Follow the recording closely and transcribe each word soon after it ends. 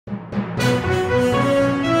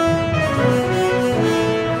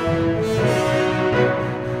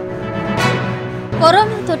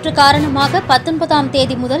Corona தொற்று காரணமாக 19ஆம்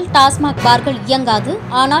தேதி முதல் டாஸ்மாக் பார்கள் இயங்காது.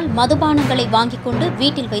 ஆனால் மதுபானங்களை வாங்கிக் கொண்டு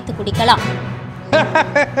வீட்டில் வைத்து குடிக்கலாம்.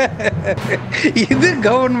 இது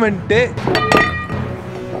கவர்மெண்ட்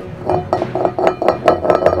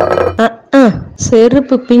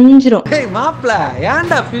செருப்பு பிஞ்சிரும். ஏய் மாப்ள,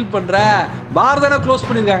 ஏன்டா ஃபீல் பண்ற? பார் தான க்ளோஸ்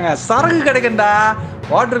பண்ணிருக்காங்க, சரக்கு கிடைக்கண்டா.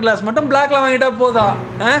 வாட்டர் கிளாஸ் மட்டும் பிளாக்ல வாங்கிட்டா போதும்.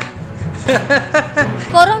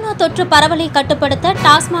 கொரோனா தொற்று பரவலை கட்டுப்படுத்த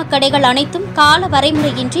டாஸ்மாக் கடைகள் அனைத்தும் கால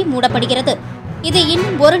வரைமுறையின்றி மூடப்படுகிறது. இது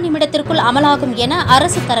இன்னும் 1 நிமிடத்திற்குள் அமலாகும் என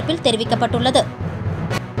அரசு தரப்பில் தெரிவிக்கப்பட்டுள்ளது.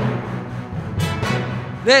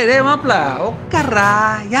 டேய் மாப்ள, உட்கார்றா.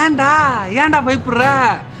 ஏன்டா பயப்படுற?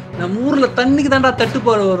 நம்ம ஊர்ல தண்ணிக்கு தான்டா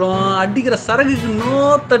தட்டுப்பாடு வரும், அடிக்கிற சரகுக்கு நோ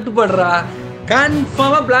தட்டுப்பாடுறா.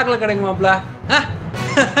 கன்ஃபார்மா பிளாக்ல கிடைக்கும் மாப்ள.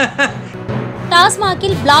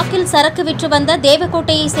 டாஸ்மாகில் பிளாக்கில் சரக்கு விற்று வந்த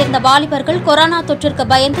தேவக்கோட்டையை சேர்ந்த வாலிபர்கள் கொரோனா தொற்றிற்கு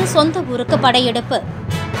பயந்து சொந்த ஊருக்கு படையெடுப்பு.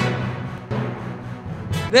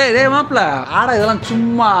 டேய் மாப்ள, ஆடா இதெல்லாம்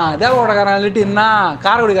சும்மா. தேவக்கோட்டைக்காரன் இல்லாட்டி என்ன,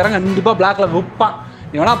 காரைக்குடிக்காரன் கண்டிப்பா பிளாக்ல விற்பான்.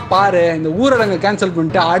 நீ வேணா பாரு. இந்த ஊரடங்கு கேன்சல்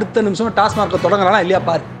பண்ணிட்டு அடுத்த நிமிஷம் டாஸ்மார்க்க தொடங்குறானா இல்லையா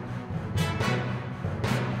பாரு.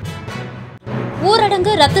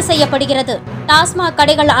 ஊரடங்கு ரத்து செய்யப்படுகிறது. டாஸ்மாக்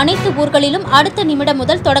கடைகள் அனைத்து ஊர்களிலும் அடுத்த நிமிடம்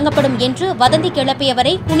முதல் தொடங்கப்படும் என்று வதந்தி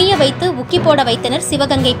கிளப்பியவரை குனிய வைத்து உக்கி போட வைத்தனர்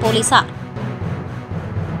சிவகங்கை போலீசார்.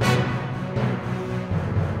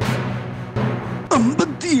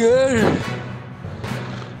 57,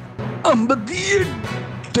 58,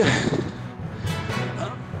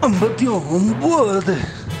 59,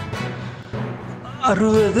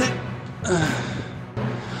 60,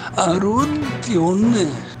 61.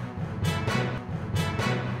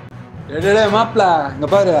 டேய் மாப்ள, இங்க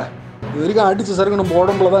பாரு. இது வரைக்கும் அடிச்ச சரக்கு நம்ம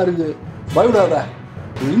உடம்புல தான் இருக்கு. பயப்படாத,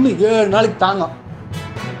 இன்னும் 7 நாளைக்கு தாங்கும்.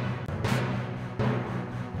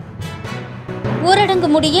 ஊரடங்கு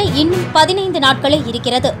முடிய இன்னும் 15 நாட்களே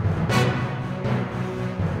இருக்கிறது.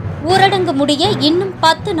 ஊரடங்கு முடிய இன்னும்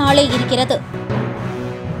 10 நாளே இருக்கிறது.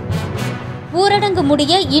 ஊரடங்கு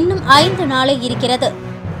முடிய இன்னும் 5 நாளே இருக்கிறது.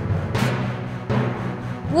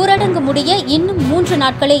 ஊரடங்கு முடிய இன்னும் 3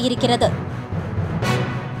 நாட்களே இருக்கிறது.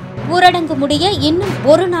 ஊரடங்கு முடிய இன்னும்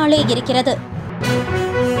 1 நாளே இருக்கிறது.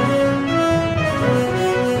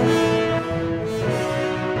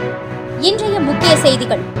 இன்றைய முக்கிய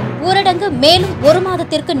செய்திகள். ஊரடங்கு மேலும் 1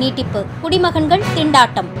 மாதத்திற்கு நீட்டிப்பு. குடிமகன்கள்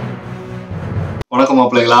திண்டாட்டம். வணக்கம்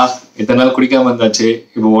மாப்பிள்ளைகளா. இத்தனை நாள் குடிக்காம இருந்தாச்சு.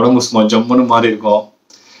 இப்போ உடம்பு சும்மா ஜம்முன்னு மாறி இருக்கும்.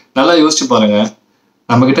 நல்லா யோசிச்சு பாருங்க.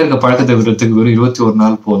 நம்ம கிட்ட இருக்க பழக்கத்தை விடுறதுக்கு வெறும் 21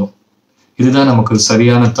 நாள் போதும். இதுதான் நமக்கு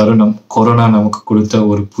சரியான தருணம். கொரோனா நமக்கு கொடுத்த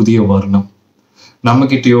ஒரு புதிய வருணம். நம்ம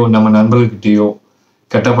கிட்டேயோ நம்ம நண்பர்கள்கிட்டயோ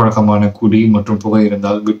கெட்ட பழக்கமான குடி மற்றும் புகை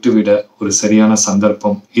இருந்தால் விட்டுவிட ஒரு சரியான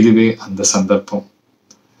சந்தர்ப்பம். இதுவே அந்த சந்தர்ப்பம்.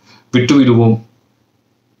 விட்டுவிடுவோம்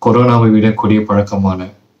கொரோனாவை விட கொடிய பழக்கமான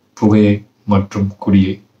புகையை மற்றும்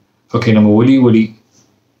குடியை. ஓகே, நம்ம ஒலி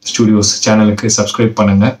ஸ்டுடியோஸ் சேனலுக்கு சப்ஸ்கிரைப்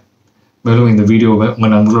பண்ணுங்க. மேலும் இந்த வீடியோவை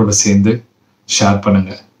உங்கள் நண்பர்களோட சேர்ந்து ஷேர்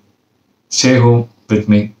பண்ணுங்க. Stay home with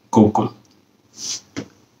me Gokul.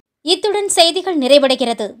 இத்துடன் செய்திகள்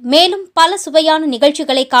நிறைவடைகிறது. மேலும் பல சுவையான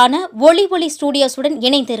நிகழ்ச்சிகளை காண ஒலி ஸ்டுடியோஸுடன்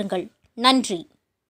இணைந்திருங்கள். நன்றி.